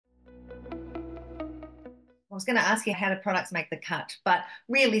I was going to ask you how do products make the cut, but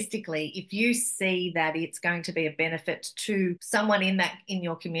realistically, if you see that it's going to be a benefit to someone in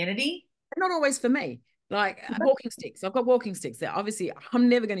your community, Not always for me. Like walking sticks. I've got walking sticks there. Obviously, I'm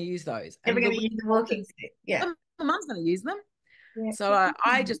never going to use those. never And going the to use the walking stick. Yeah. my mum's going to use them. Yeah. So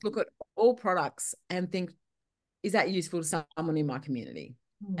I just look at all products and think, is that useful to someone in my community?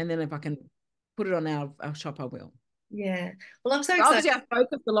 Mm. And then if I can put it on our shop, I will. Yeah. Well, I'm so excited. Obviously, I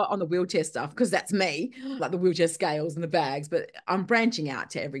focus a lot on the wheelchair stuff because that's me, like the wheelchair scales and the bags, but I'm branching out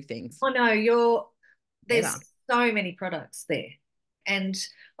to everything Oh no, there's better. so many products there. And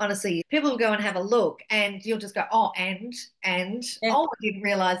honestly, people will go and have a look and you'll just go, oh, and, Yeah, oh, I didn't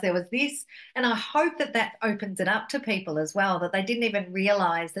realize there was this. And I hope that that opens it up to people as well, that they didn't even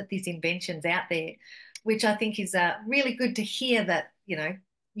realize that this invention's out there, which I think is really good to hear that,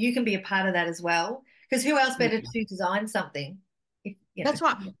 you can be a part of that as well. Because who else better yeah. to design something? That's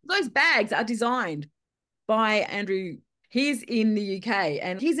right. Those bags are designed by Andrew. He's in the UK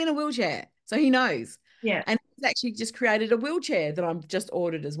and he's in a wheelchair, so he knows. Yeah. And he's actually just created a wheelchair that I'm just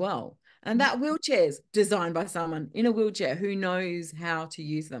ordered as well. And that wheelchair's designed by someone in a wheelchair who knows how to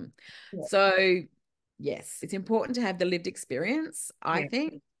use them. Yeah. So, yes, it's important to have the lived experience, I Yeah.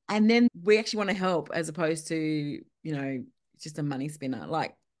 think. And then we actually want to help as opposed to, just a money spinner.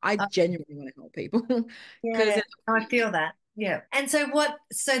 Like, I Uh, genuinely want to help people because yeah. I feel that. Yeah. And so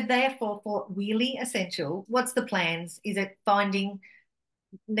therefore for Wheelie Essential, what's the plans? Is it finding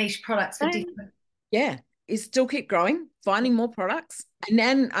niche products for different? yeah, is still keep growing, finding more products, and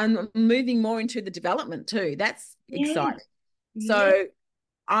then I'm moving more into the development too. That's Yeah. exciting. Yeah. So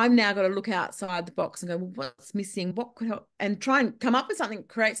I'm now got to look outside the box and go, well, what's missing? What could help? And try and come up with something,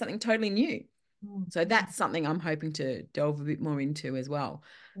 create something totally new. Mm. So that's something I'm hoping to delve a bit more into as well.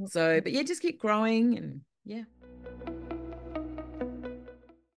 So, but yeah, just keep growing and yeah.